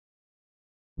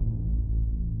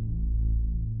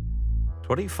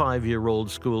25-year-old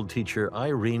school teacher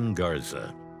Irene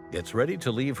Garza gets ready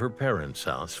to leave her parents'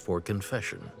 house for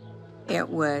confession. It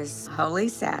was Holy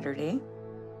Saturday,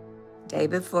 day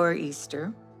before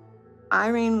Easter.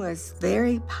 Irene was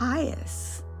very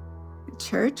pious.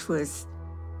 Church was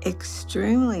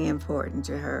extremely important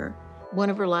to her. One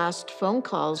of her last phone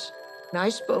calls, I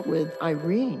spoke with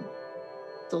Irene.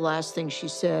 The last thing she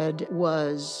said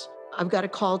was, I've got a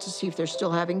call to see if they're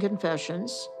still having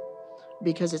confessions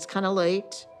because it's kind of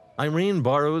late. Irene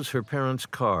borrows her parents'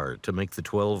 car to make the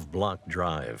 12-block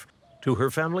drive to her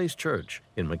family's church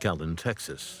in McAllen,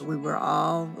 Texas. We were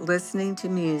all listening to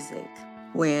music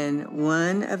when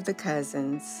one of the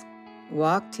cousins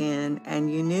walked in,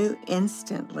 and you knew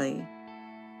instantly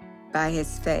by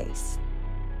his face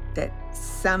that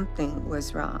something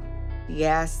was wrong. He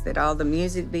asked that all the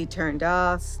music be turned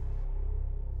off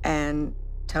and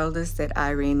told us that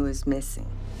Irene was missing.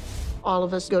 All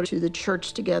of us go to the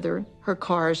church together. Her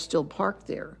car is still parked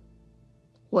there.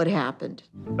 What happened?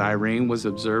 Irene was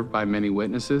observed by many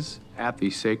witnesses at the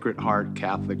Sacred Heart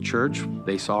Catholic Church.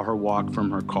 They saw her walk from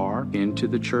her car into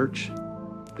the church.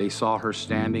 They saw her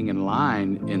standing in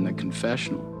line in the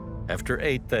confessional. After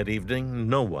 8 that evening,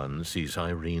 no one sees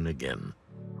Irene again.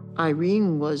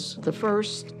 Irene was the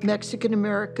first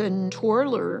Mexican-American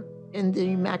twirler in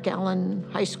the McAllen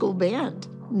High School band.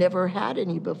 Never had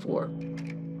any before.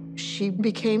 She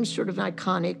became sort of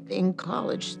iconic in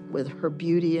college with her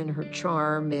beauty and her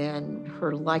charm and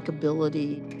her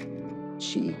likability.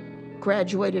 She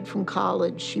graduated from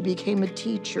college. She became a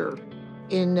teacher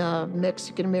in a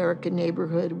Mexican-American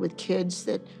neighborhood with kids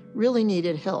that really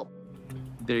needed help.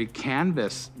 They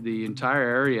canvassed the entire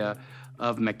area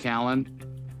of McAllen.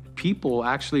 People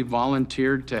actually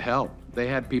volunteered to help. They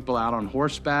had people out on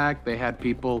horseback. They had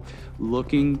people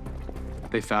looking.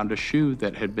 They found a shoe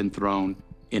that had been thrown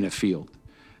in a field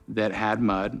that had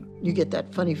mud. You get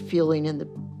that funny feeling in the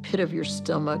pit of your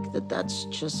stomach that that's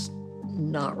just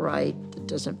not right, that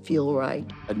doesn't feel right.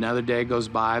 Another day goes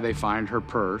by, they find her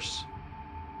purse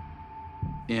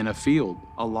in a field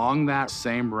along that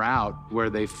same route where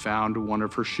they found one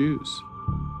of her shoes.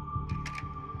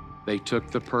 They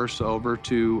took the purse over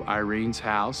to Irene's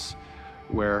house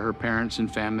where her parents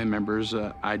and family members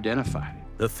identified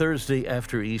it. The Thursday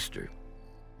after Easter,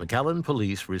 McAllen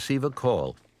police receive a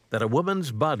call that a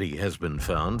woman's body has been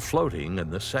found floating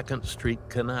in the 2nd Street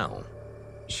Canal.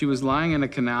 She was lying in a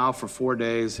canal for 4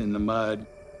 days in the mud.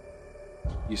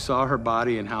 You saw her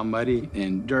body and how muddy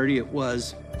and dirty it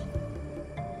was.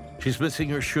 She's missing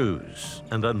her shoes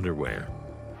and underwear.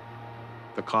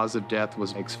 The cause of death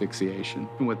was asphyxiation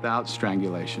without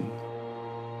strangulation.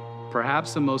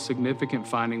 Perhaps the most significant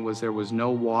finding was there was no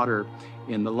water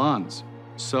in the lungs.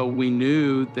 So we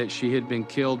knew that she had been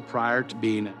killed prior to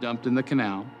being dumped in the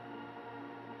canal.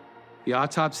 The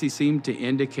autopsy seemed to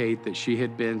indicate that she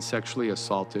had been sexually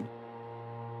assaulted.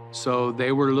 So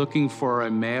they were looking for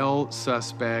a male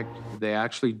suspect. They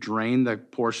actually drained the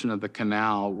portion of the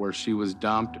canal where she was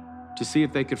dumped to see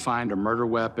if they could find a murder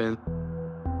weapon.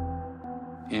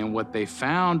 And what they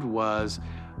found was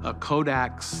a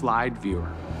Kodak slide viewer,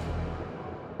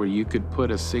 where you could put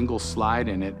a single slide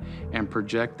in it and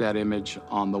project that image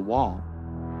on the wall.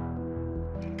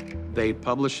 They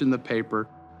published in the paper,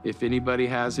 if anybody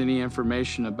has any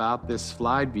information about this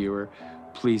slide viewer,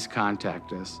 please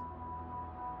contact us.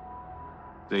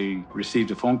 They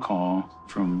received a phone call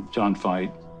from John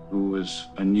Fight, who was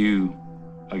a new,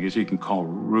 I guess you can call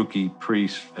rookie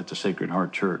priest at the Sacred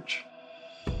Heart Church.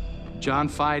 John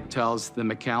Fight tells the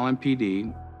McAllen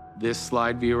PD, this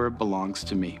slide viewer belongs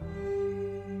to me.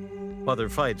 Father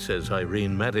Fight says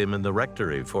Irene met him in the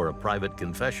rectory for a private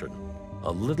confession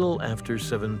a little after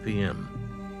 7 p.m.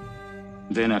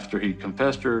 Then after he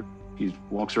confessed her, he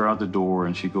walks her out the door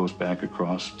and she goes back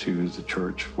across to the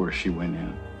church where she went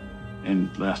in.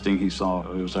 And last thing he saw,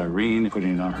 it was Irene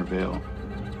putting on her veil.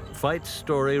 Fight's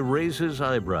story raises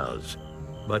eyebrows,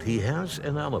 but he has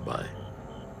an alibi.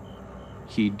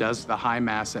 He does the high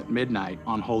mass at midnight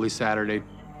on Holy Saturday.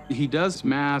 He does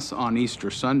mass on Easter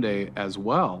Sunday as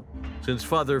well. Since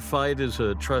Father Fight is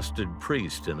a trusted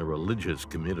priest in a religious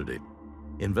community,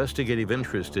 investigative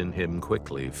interest in him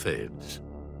quickly fades.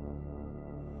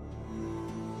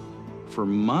 For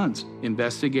months,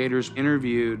 investigators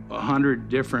interviewed 100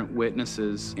 different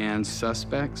witnesses and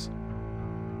suspects,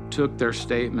 took their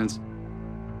statements.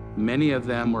 Many of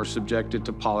them were subjected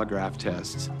to polygraph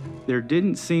tests. There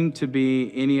didn't seem to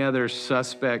be any other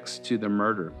suspects to the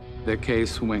murder. The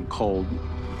case went cold.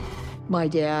 My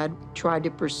dad tried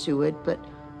to pursue it, but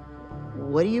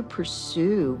what do you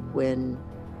pursue when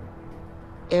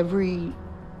every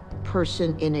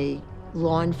person in a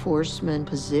law enforcement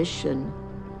position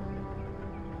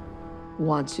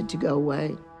wants it to go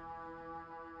away.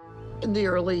 In the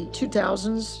early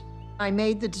 2000s, I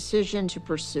made the decision to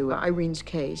pursue Irene's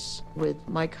case with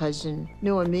my cousin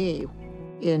Noemi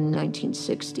in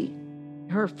 1960.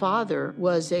 Her father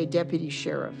was a deputy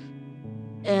sheriff,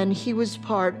 and he was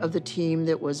part of the team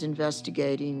that was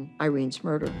investigating Irene's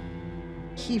murder.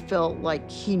 He felt like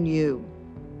he knew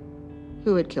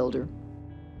who had killed her,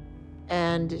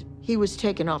 and he was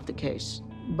taken off the case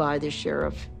by the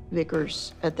sheriff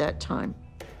Vickers at that time.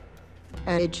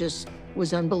 And it just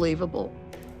was unbelievable.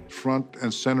 Front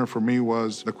and center for me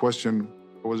was the question,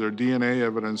 was there DNA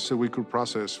evidence that we could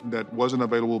process that wasn't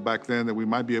available back then that we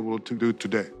might be able to do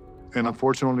today? And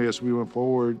unfortunately, as we went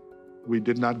forward, we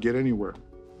did not get anywhere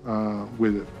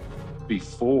with it.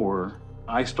 Before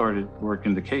I started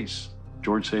working the case,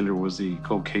 George Saylor was the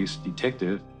cold case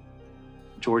detective.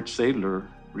 George Saylor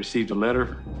received a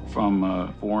letter from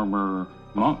a former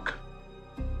monk,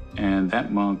 and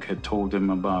that monk had told him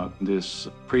about this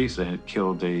priest that had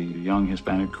killed a young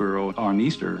Hispanic girl on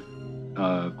Easter.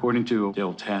 According to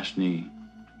Dale Tashney,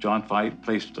 John Fight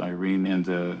placed Irene in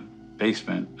the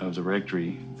basement of the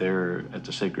rectory there at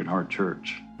the Sacred Heart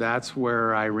Church. That's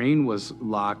where Irene was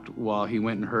locked while he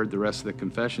went and heard the rest of the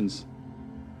confessions.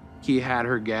 He had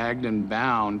her gagged and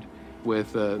bound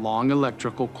with a long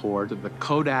electrical cord to the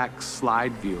Kodak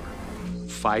slide viewer.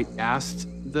 Fight asked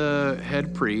the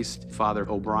head priest, Father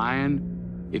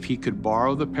O'Brien, if he could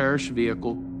borrow the parish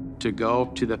vehicle to go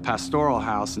to the pastoral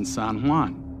house in San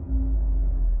Juan.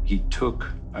 He took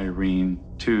Irene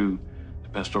to the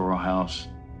pastoral house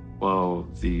while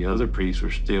the other priests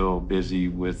were still busy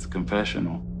with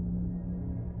confessional.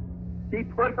 He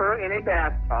put her in a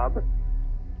bathtub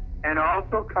and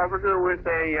also covered her with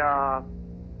a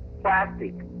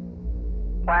plastic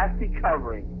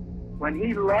covering. When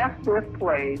he left this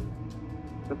place,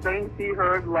 the things he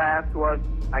heard last was,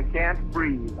 "I can't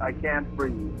breathe, I can't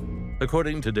breathe."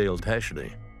 According to Dale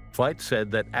Tashney, Fight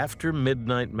said that after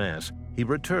midnight mass, he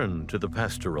returned to the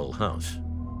pastoral house.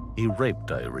 He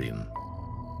raped Irene,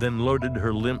 then loaded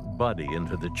her limp body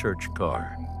into the church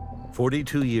car.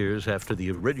 42 years after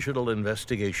the original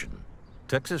investigation,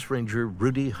 Texas Ranger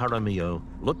Rudy Jaramillo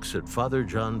looks at Father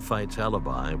John Fight's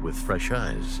alibi with fresh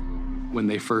eyes. When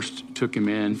they first took him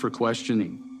in for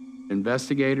questioning,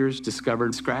 investigators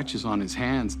discovered scratches on his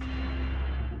hands.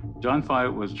 John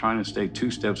Fight was trying to stay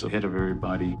 2 steps ahead of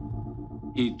everybody.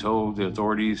 He told the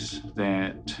authorities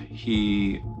that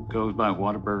he goes by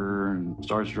Whataburger and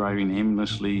starts driving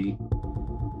aimlessly.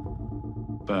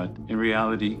 But in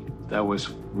reality, that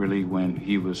was really when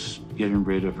he was getting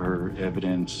rid of her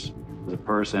evidence, the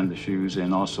purse and the shoes,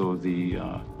 and also the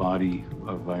body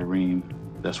of Irene.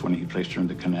 That's when he placed her in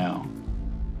the canal.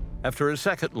 After a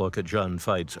second look at John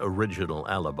Fight's original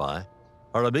alibi,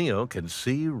 Jaramillo can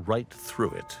see right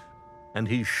through it, and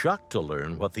he's shocked to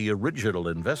learn what the original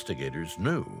investigators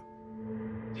knew.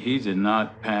 He did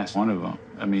not pass one of them.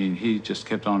 I mean, he just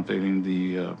kept on failing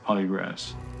the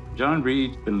polygraphs. John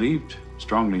Reed believed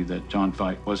strongly that John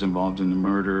Fight was involved in the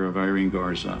murder of Irene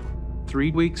Garza.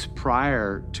 3 weeks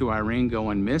prior to Irene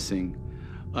going missing,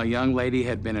 a young lady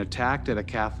had been attacked at a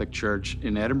Catholic church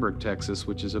in Edinburgh, Texas,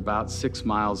 which is about 6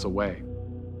 miles away.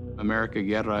 America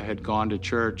Guerra had gone to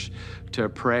church to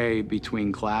pray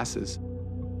between classes.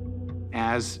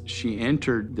 As she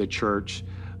entered the church,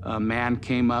 a man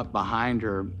came up behind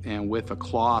her and with a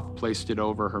cloth placed it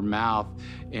over her mouth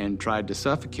and tried to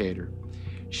suffocate her.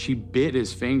 She bit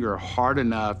his finger hard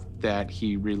enough that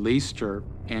he released her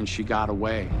and she got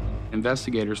away.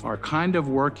 Investigators are kind of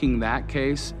working that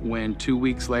case when 2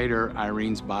 weeks later,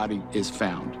 Irene's body is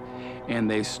found. And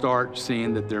they start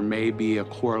seeing that there may be a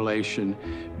correlation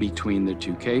between the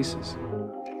two cases.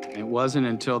 It wasn't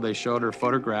until they showed her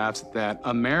photographs that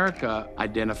America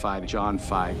identified John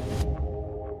Fight.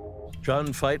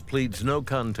 John Fight pleads no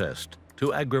contest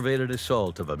to aggravated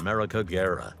assault of America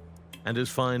Guerra and is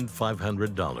fined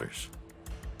 $500.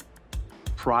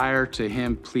 Prior to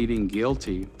him pleading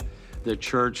guilty, the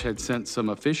church had sent some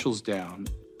officials down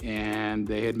and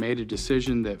they had made a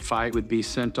decision that Fight would be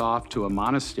sent off to a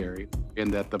monastery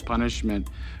and that the punishment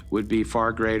would be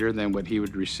far greater than what he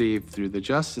would receive through the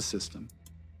justice system.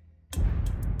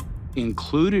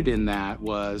 Included in that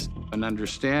was an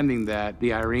understanding that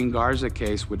the Irene Garza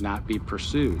case would not be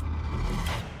pursued.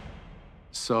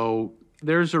 So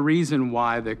there's a reason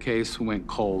why the case went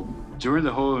cold. During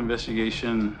the whole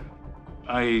investigation,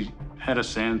 I had a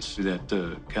sense that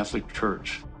the Catholic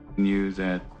Church knew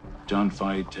that John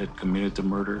Fight had committed the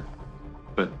murder,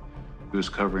 but he was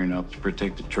covering up to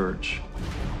protect the church.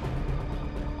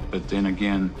 But then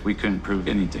again, we couldn't prove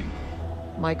anything.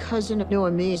 My cousin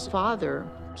Noemi's father,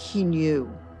 he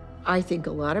knew I think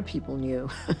a lot of people knew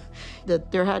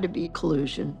that there had to be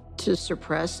collusion to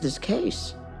suppress this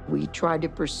case. We tried to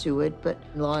pursue it, but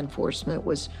law enforcement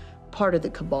was part of the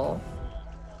cabal.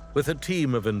 With a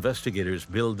team of investigators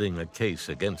building a case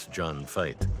against John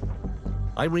Fite,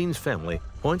 Irene's family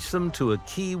points them to a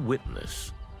key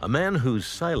witness, a man whose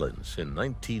silence in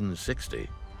 1960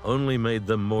 only made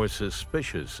them more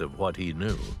suspicious of what he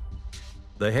knew.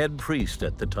 The head priest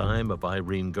at the time of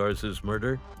Irene Garza's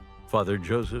murder, Father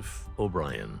Joseph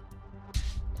O'Brien.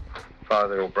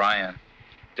 Father O'Brien,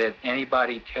 did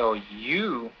anybody tell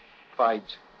you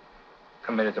Fite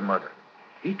committed the murder?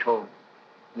 He told me.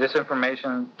 This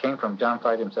information came from John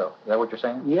Fite himself. Is that what you're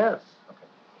saying? Yes.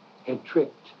 Okay. Had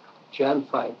tricked John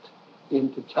Fite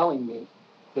into telling me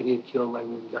that he had killed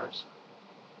Irene Garza.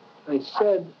 I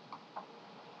said,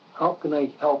 how can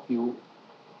I help you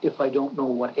if I don't know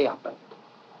what happened?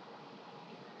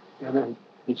 And then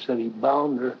he said he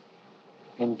bound her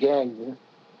and gagged her,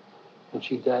 and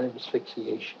she died of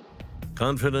asphyxiation.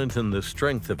 Confident in the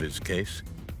strength of his case,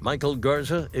 Michael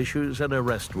Garza issues an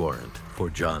arrest warrant for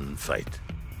John Fite.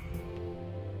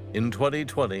 In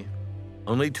 2020,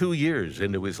 only 2 years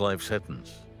into his life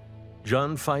sentence,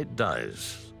 John Fite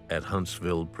dies at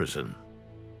Huntsville Prison.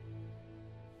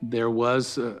 There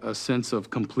was a sense of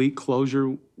complete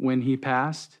closure when he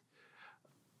passed.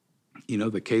 You know,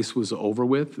 the case was over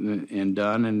with and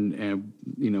done and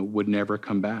would never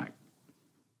come back.